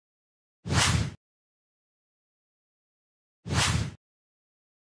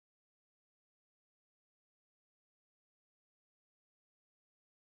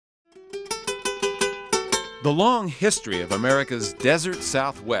The long history of America's desert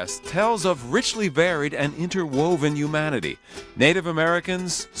Southwest tells of richly varied and interwoven humanity, Native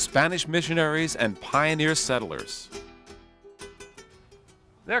Americans, Spanish missionaries, and pioneer settlers.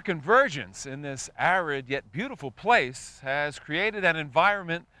 Their convergence in this arid yet beautiful place has created an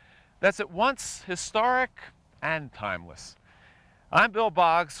environment that's at once historic and timeless. I'm Bill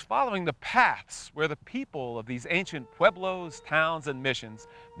Boggs, following the paths where the people of these ancient pueblos, towns, and missions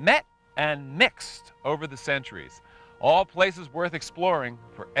met and mixed over the centuries, all places worth exploring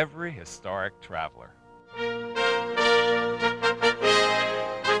for every historic traveler.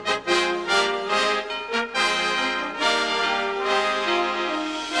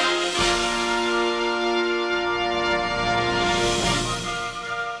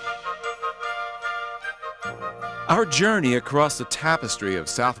 Our journey across the tapestry of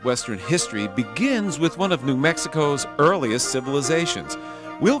southwestern history begins with one of New Mexico's earliest civilizations.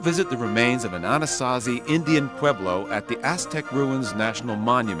 We'll visit the remains of an Anasazi Indian pueblo at the Aztec Ruins National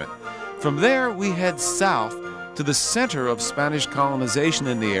Monument. From there, we head south to the center of Spanish colonization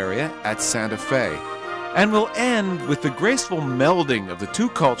in the area at Santa Fe. And we'll end with the graceful melding of the two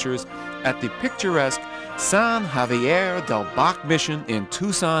cultures at the picturesque San Javier del Bac Mission in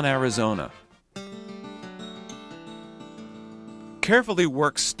Tucson, Arizona. Carefully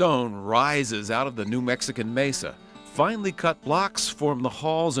worked stone rises out of the New Mexican mesa. Finely cut blocks form the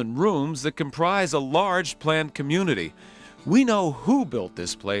halls and rooms that comprise a large planned community. We know who built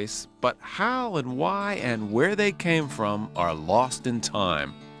this place, but how and why and where they came from are lost in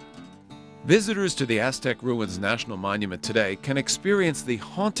time. Visitors to the Aztec Ruins National Monument today can experience the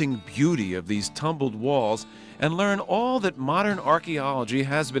haunting beauty of these tumbled walls and learn all that modern archaeology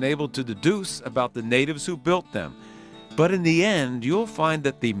has been able to deduce about the natives who built them. But in the end, you'll find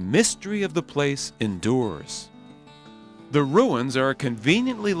that the mystery of the place endures. The ruins are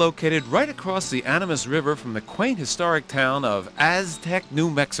conveniently located right across the Animas River from the quaint historic town of Aztec, New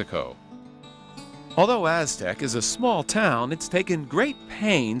Mexico. Although Aztec is a small town, it's taken great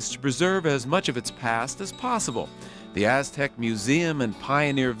pains to preserve as much of its past as possible. The Aztec Museum and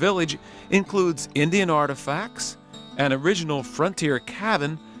Pioneer Village includes Indian artifacts, an original frontier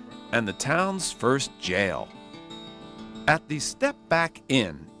cabin, and the town's first jail. At the Step Back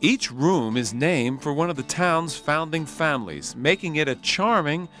Inn, each room is named for one of the town's founding families, making it a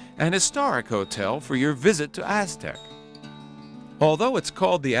charming and historic hotel for your visit to Aztec. Although it's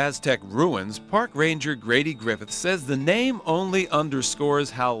called the Aztec Ruins, Park Ranger Grady Griffith says the name only underscores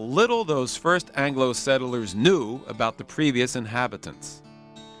how little those first Anglo settlers knew about the previous inhabitants.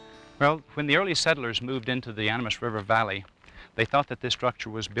 Well, when the early settlers moved into the Animas River Valley, they thought that this structure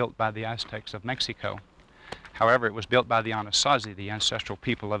was built by the Aztecs of Mexico. However, it was built by the Anasazi, the ancestral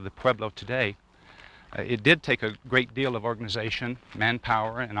people of the Pueblo today. It did take a great deal of organization,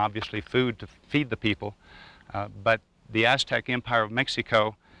 manpower, and obviously food to feed the people, but the Aztec Empire of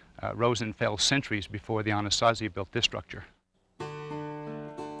Mexico rose and fell centuries before the Anasazi built this structure.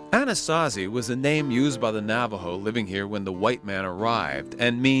 Anasazi was a name used by the Navajo living here when the white man arrived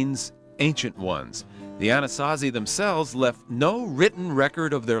and means ancient ones. The Anasazi themselves left no written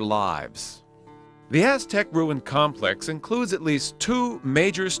record of their lives. The Aztec ruin complex includes at least two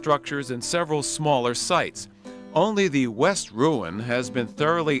major structures and several smaller sites. Only the west ruin has been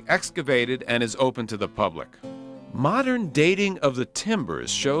thoroughly excavated and is open to the public. Modern dating of the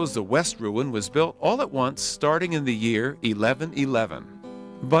timbers shows the west ruin was built all at once starting in the year 1111.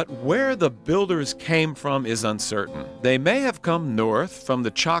 But where the builders came from is uncertain. They may have come north from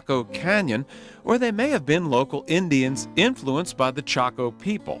the Chaco Canyon, or they may have been local Indians influenced by the Chaco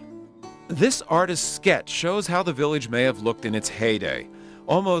people. This artist's sketch shows how the village may have looked in its heyday.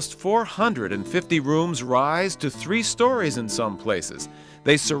 Almost 450 rooms rise to 3 stories in some places.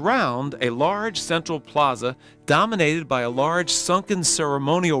 They surround a large central plaza dominated by a large sunken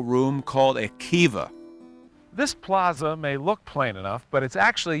ceremonial room called a kiva. This plaza may look plain enough, but it's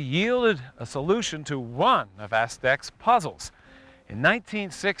actually yielded a solution to one of Aztec's puzzles. In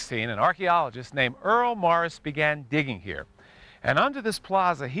 1916, an archaeologist named Earl Morris began digging here. And under this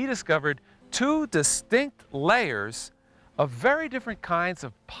plaza, he discovered 2 distinct layers of very different kinds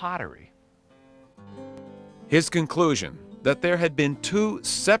of pottery. His conclusion, that there had been 2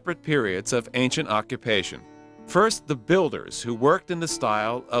 separate periods of ancient occupation. First, the builders, who worked in the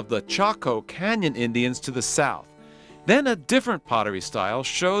style of the Chaco Canyon Indians to the south. Then a different pottery style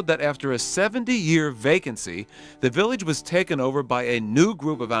showed that after a 70-year vacancy, the village was taken over by a new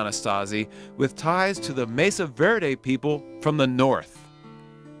group of Anasazi with ties to the Mesa Verde people from the north.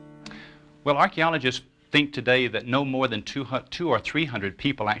 Well, archaeologists think today that no more than 200 or 300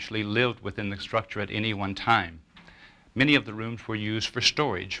 people actually lived within the structure at any one time. Many of the rooms were used for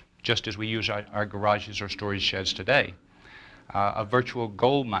storage. just as we use our garages or storage sheds today. A virtual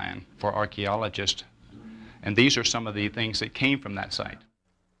gold mine for archaeologists. And these are some of the things that came from that site.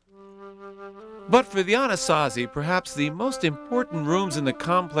 But for the Anasazi, perhaps the most important rooms in the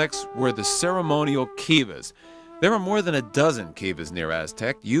complex were the ceremonial kivas. There are more than a dozen kivas near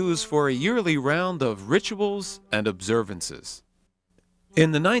Aztec, used for a yearly round of rituals and observances.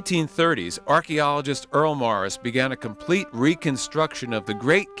 In the 1930s, archaeologist Earl Morris began a complete reconstruction of the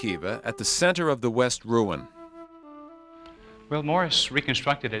Great Kiva at the center of the West Ruin. Well, Morris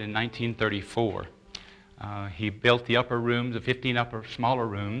reconstructed it in 1934. He built the upper rooms, the 15 smaller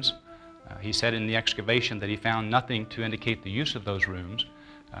rooms. He said in the excavation that he found nothing to indicate the use of those rooms.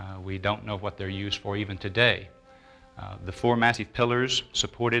 We don't know what they're used for even today. The 4 massive pillars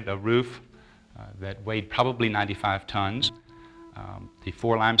supported a roof that weighed probably 95 tons. The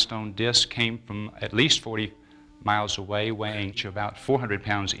 4 limestone discs came from at least 40 miles away, weighing about 400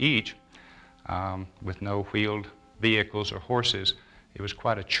 pounds each, with no wheeled vehicles or horses. It was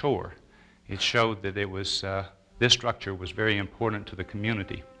quite a chore. It showed that this structure was very important to the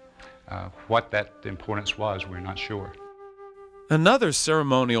community. What that importance was, we're not sure. Another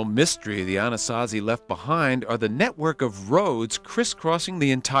ceremonial mystery the Anasazi left behind are the network of roads crisscrossing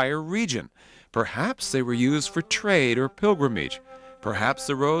the entire region. Perhaps they were used for trade or pilgrimage. Perhaps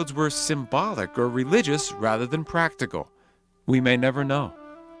the roads were symbolic or religious rather than practical. We may never know.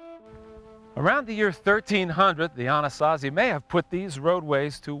 Around the year 1300, the Anasazi may have put these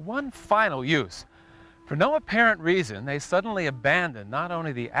roadways to one final use. For no apparent reason, they suddenly abandoned not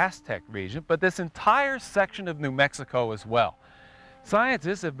only the Aztec region, but this entire section of New Mexico as well.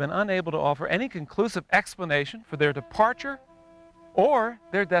 Scientists have been unable to offer any conclusive explanation for their departure or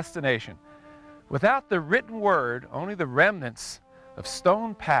their destination. Without the written word, only the remnants of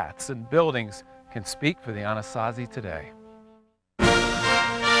stone paths and buildings can speak for the Anasazi today.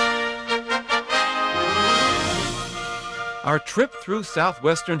 Our trip through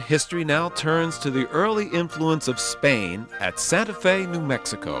southwestern history now turns to the early influence of Spain at Santa Fe, New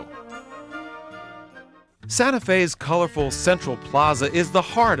Mexico. Santa Fe's colorful central plaza is the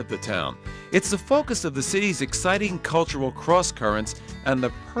heart of the town. It's the focus of the city's exciting cultural cross-currents and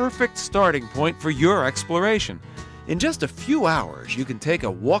the perfect starting point for your exploration. In just a few hours, you can take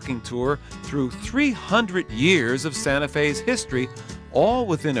a walking tour through 300 years of Santa Fe's history, all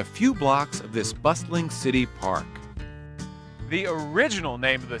within a few blocks of this bustling city park. The original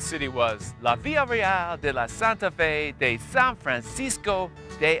name of the city was La Villa Real de la Santa Fe de San Francisco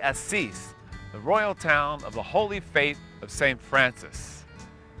de Asís, the royal town of the Holy Faith of St. Francis.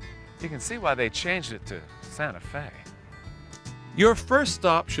 You can see why they changed it to Santa Fe. Your first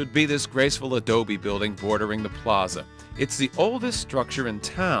stop should be this graceful adobe building bordering the plaza. It's the oldest structure in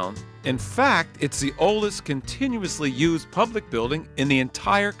town. In fact, it's the oldest continuously used public building in the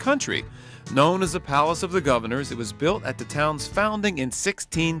entire country. Known as the Palace of the Governors, it was built at the town's founding in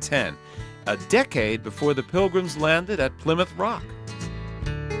 1610, a decade before the Pilgrims landed at Plymouth Rock.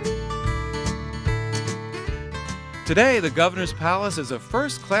 Today, the Governor's Palace is a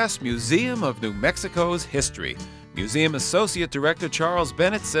first-class museum of New Mexico's history. Museum Associate Director Charles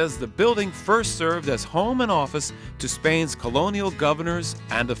Bennett says the building first served as home and office to Spain's colonial governors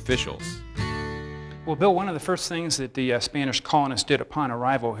and officials. Well, Bill, one of the first things that the Spanish colonists did upon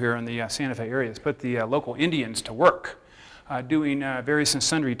arrival here in the Santa Fe area is put the local Indians to work, doing various and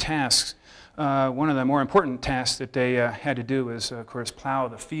sundry tasks. One of the more important tasks that they had to do was, of course, plow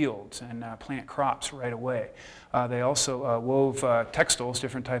the fields and plant crops right away. They also wove textiles,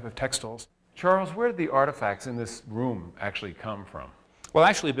 different type of textiles. Charles, where did the artifacts in this room actually come from? Well,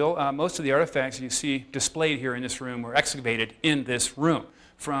 actually, Bill, most of the artifacts you see displayed here in this room were excavated in this room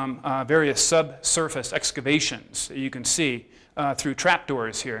from various subsurface excavations that you can see through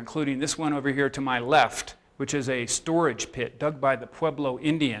trapdoors here, including this one over here to my left, which is a storage pit dug by the Pueblo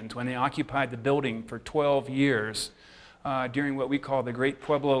Indians when they occupied the building for 12 years during what we call the Great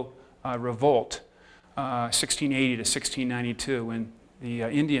Pueblo Revolt, 1680 to 1692, when the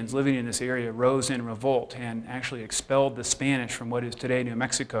Indians living in this area rose in revolt and actually expelled the Spanish from what is today New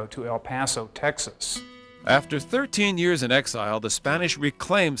Mexico to El Paso, Texas. After 13 years in exile, the Spanish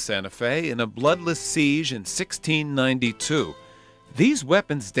reclaimed Santa Fe in a bloodless siege in 1692. These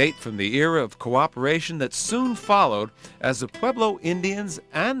weapons date from the era of cooperation that soon followed as the Pueblo Indians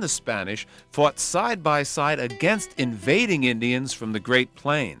and the Spanish fought side by side against invading Indians from the Great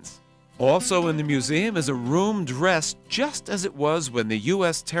Plains. Also in the museum is a room dressed just as it was when the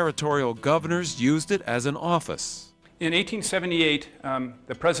U.S. territorial governors used it as an office. In 1878,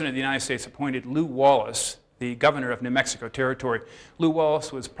 the President of the United States appointed Lew Wallace, the governor of New Mexico Territory. Lew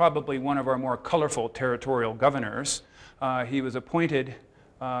Wallace was probably one of our more colorful territorial governors. He was appointed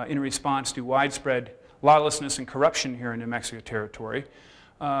in response to widespread lawlessness and corruption here in New Mexico territory.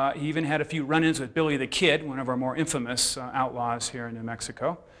 He even had a few run-ins with Billy the Kid, one of our more infamous outlaws here in New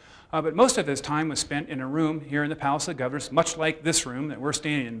Mexico. But most of his time was spent in a room here in the Palace of Governors, much like this room that we're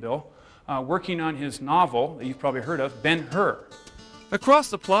standing in, Bill, working on his novel that you've probably heard of, Ben-Hur. Across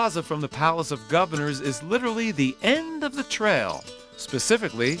the plaza from the Palace of Governors is literally the end of the trail,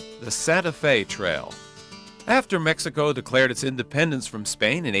 specifically the Santa Fe Trail. After Mexico declared its independence from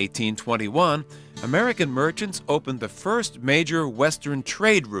Spain in 1821, American merchants opened the first major western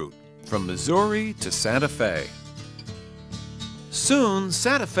trade route from Missouri to Santa Fe. Soon,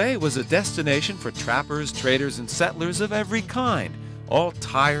 Santa Fe was a destination for trappers, traders, and settlers of every kind, all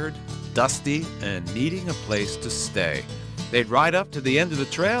tired, dusty, and needing a place to stay. They'd ride up to the end of the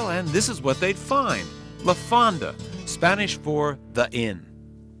trail, and this is what they'd find: La Fonda, Spanish for the inn.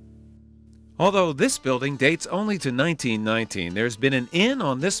 Although this building dates only to 1919, there's been an inn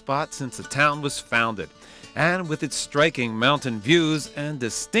on this spot since the town was founded. And with its striking mountain views and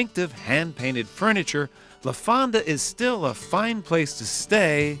distinctive hand-painted furniture, La Fonda is still a fine place to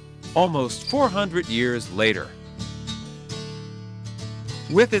stay almost 400 years later.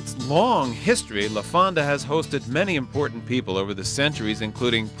 With its long history, La Fonda has hosted many important people over the centuries,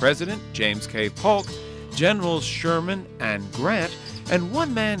 including President James K. Polk, Generals Sherman and Grant, and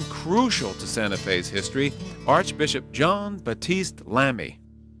one man crucial to Santa Fe's history, Archbishop John Baptiste Lamy.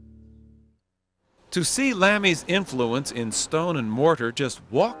 To see Lamy's influence in stone and mortar, just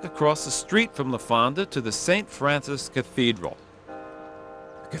walk across the street from La Fonda to the St. Francis Cathedral.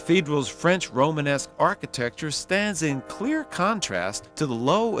 The cathedral's French Romanesque architecture stands in clear contrast to the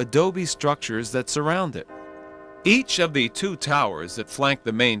low adobe structures that surround it. Each of the two towers that flank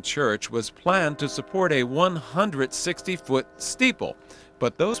the main church was planned to support a 160-foot steeple,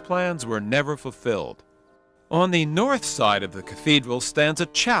 but those plans were never fulfilled. On the north side of the cathedral stands a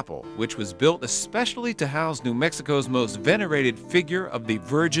chapel, which was built especially to house New Mexico's most venerated figure of the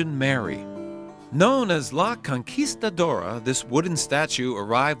Virgin Mary. Known as La Conquistadora, this wooden statue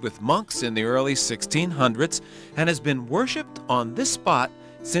arrived with monks in the early 1600s and has been worshipped on this spot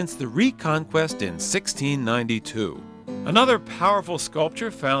since the Reconquest in 1692. Another powerful sculpture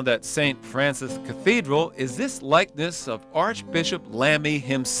found at St. Francis Cathedral is this likeness of Archbishop Lamy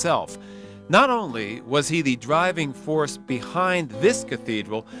himself. Not only was he the driving force behind this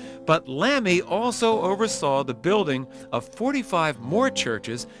cathedral, but Lamy also oversaw the building of 45 more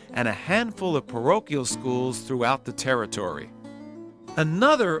churches and a handful of parochial schools throughout the territory.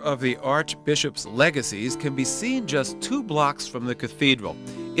 Another of the Archbishop's legacies can be seen just 2 blocks from the cathedral.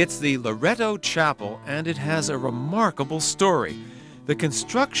 It's the Loretto Chapel, and it has a remarkable story. The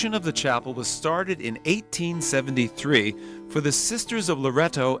construction of the chapel was started in 1873 for the Sisters of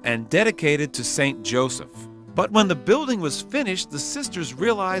Loretto and dedicated to St. Joseph. But when the building was finished, the sisters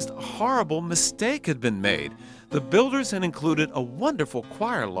realized a horrible mistake had been made. The builders had included a wonderful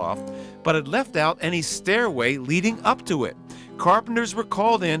choir loft, but had left out any stairway leading up to it. Carpenters were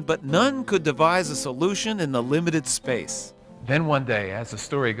called in, but none could devise a solution in the limited space. Then one day, as the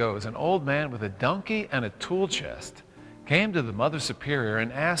story goes, an old man with a donkey and a tool chest came to the Mother Superior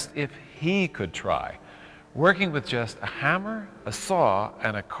and asked if he could try. Working with just a hammer, a saw,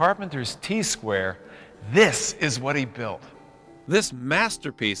 and a carpenter's T-square, this is what he built. This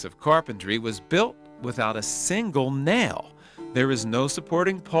masterpiece of carpentry was built without a single nail. There is no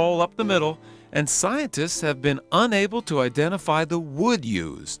supporting pole up the middle, and scientists have been unable to identify the wood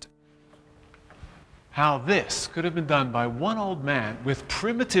used. How this could have been done by one old man with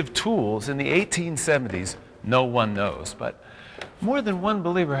primitive tools in the 1870s, no one knows. But more than one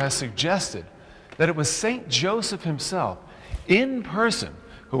believer has suggested that it was St. Joseph himself, in person,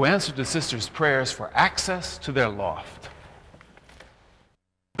 who answered the sisters' prayers for access to their loft.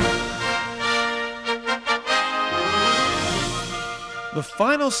 The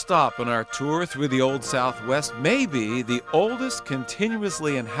final stop on our tour through the Old Southwest may be the oldest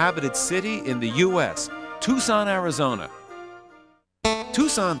continuously inhabited city in the U.S., Tucson, Arizona.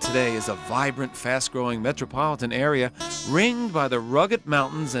 Tucson today is a vibrant, fast-growing metropolitan area ringed by the rugged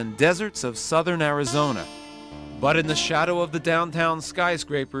mountains and deserts of southern Arizona. But in the shadow of the downtown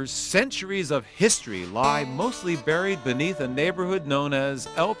skyscrapers, centuries of history lie mostly buried beneath a neighborhood known as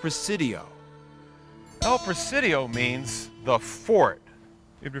El Presidio. El Presidio means the fort.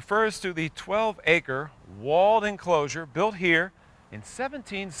 It refers to the 12-acre walled enclosure built here in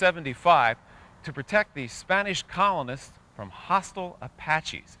 1775 to protect the Spanish colonists from hostile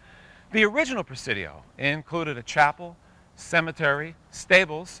Apaches. The original Presidio included a chapel, cemetery,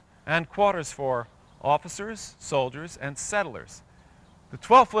 stables, and quarters for officers, soldiers, and settlers. The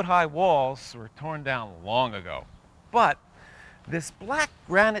 12-foot-high walls were torn down long ago, but This black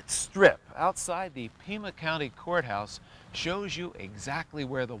granite strip outside the Pima County Courthouse shows you exactly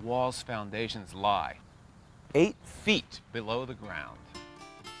where the wall's foundations lie, 8 feet below the ground.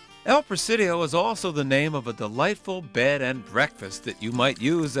 El Presidio is also the name of a delightful bed and breakfast that you might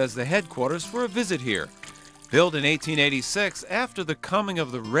use as the headquarters for a visit here. Built in 1886 after the coming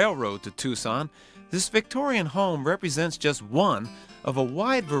of the railroad to Tucson, this Victorian home represents just one of a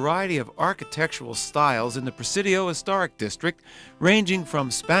wide variety of architectural styles in the Presidio Historic District, ranging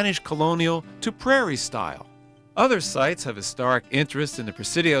from Spanish colonial to prairie style. Other sites of historic interest in the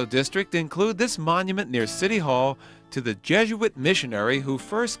Presidio District include this monument near City Hall to the Jesuit missionary who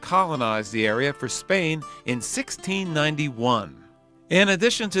first colonized the area for Spain in 1691. In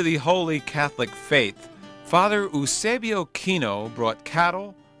addition to the Holy Catholic faith, Father Eusebio Kino brought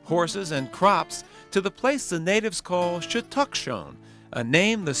cattle, horses, and crops to the place the natives call Tucson, a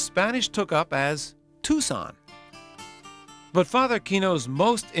name the Spanish took up as Tucson. But Father Kino's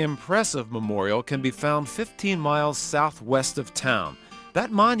most impressive memorial can be found 15 miles southwest of town.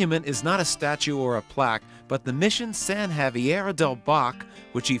 That monument is not a statue or a plaque, but the mission San Javier del Bac,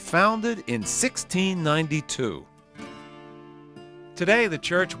 which he founded in 1692. Today, the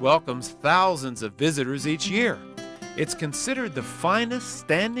church welcomes thousands of visitors each year. It's considered the finest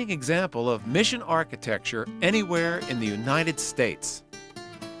standing example of mission architecture anywhere in the United States.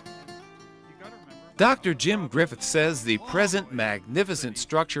 Dr. Jim Griffith says the present magnificent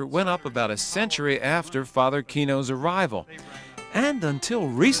structure went up about a century after Father Kino's arrival, and until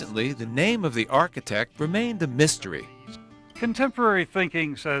recently, the name of the architect remained a mystery. Contemporary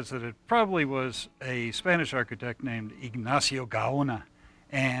thinking says that it probably was a Spanish architect named Ignacio Gaona,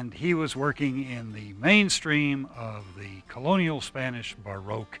 and he was working in the mainstream of the colonial Spanish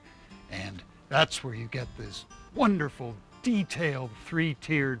Baroque, and that's where you get this wonderful, detailed,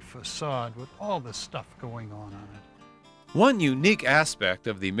 three-tiered facade with all the stuff going on it. One unique aspect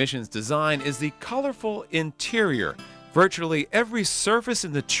of the mission's design is the colorful interior. Virtually every surface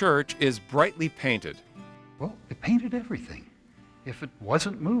in the church is brightly painted. Well, it painted everything. If it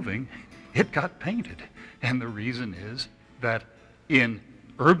wasn't moving, it got painted. And the reason is that in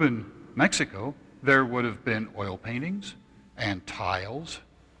urban Mexico, there would have been oil paintings and tiles.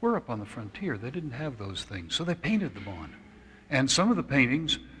 We're up on the frontier. They didn't have those things, so they painted them on. And some of the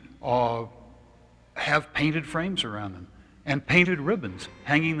paintings have painted frames around them and painted ribbons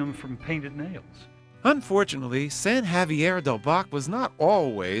hanging them from painted nails. Unfortunately, San Javier del Bac was not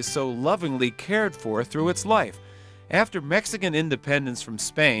always so lovingly cared for through its life. After Mexican independence from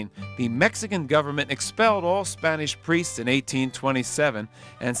Spain, the Mexican government expelled all Spanish priests in 1827,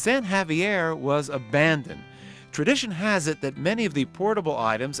 and San Javier was abandoned. Tradition has it that many of the portable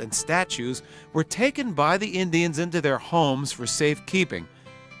items and statues were taken by the Indians into their homes for safekeeping.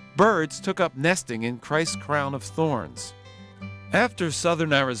 Birds took up nesting in Christ's crown of thorns. After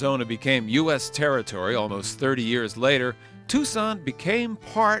southern Arizona became U.S. territory almost 30 years later, Tucson became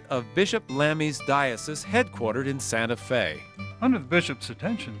part of Bishop Lammy's diocese headquartered in Santa Fe. Under the bishop's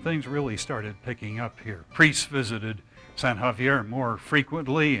attention, things really started picking up here. Priests visited San Javier more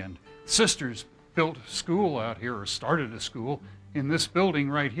frequently, and sisters built a school out here, or started a school in this building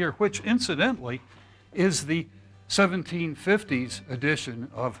right here, which incidentally is the 1750s edition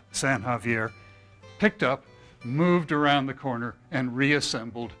of San Javier, picked up, moved around the corner, and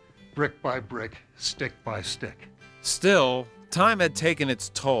reassembled brick by brick, stick by stick. Still, time had taken its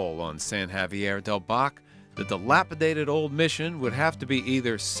toll on San Javier del Bac. The dilapidated old mission would have to be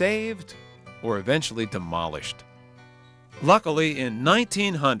either saved or eventually demolished. Luckily, in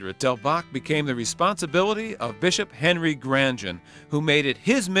 1900, Del Bac became the responsibility of Bishop Henry Grandjean, who made it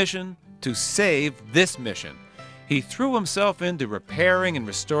his mission to save this mission. He threw himself into repairing and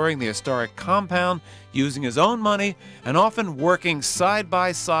restoring the historic compound using his own money and often working side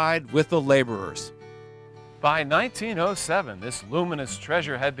by side with the laborers. By 1907, this luminous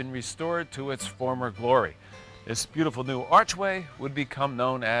treasure had been restored to its former glory. This beautiful new archway would become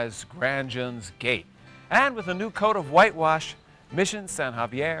known as Grandjean's Gate. And with a new coat of whitewash, Mission San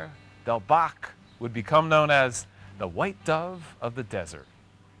Javier del Bac would become known as the White Dove of the Desert.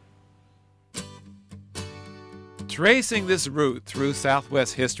 Tracing this route through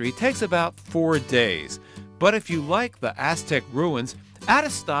Southwest history takes about 4 days. But if you like the Aztec ruins, add a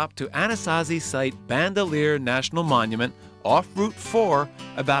stop to Anasazi Site Bandelier National Monument off Route 4,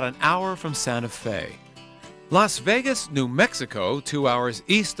 about an hour from Santa Fe. Las Vegas, New Mexico, 2 hours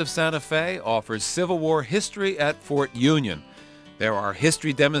east of Santa Fe, offers Civil War history at Fort Union. There are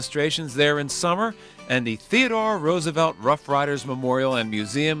history demonstrations there in summer, and the Theodore Roosevelt Rough Riders Memorial and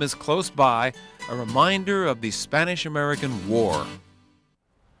Museum is close by, a reminder of the Spanish-American War.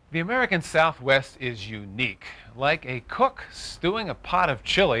 The American Southwest is unique. Like a cook stewing a pot of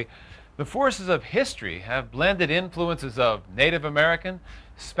chili, the forces of history have blended influences of Native American,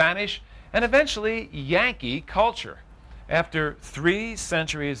 Spanish, and eventually Yankee culture. After 3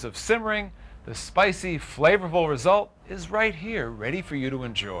 centuries of simmering, the spicy, flavorful result is right here, ready for you to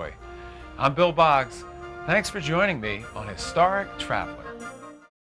enjoy. I'm Bill Boggs. Thanks for joining me on Historic Traveler.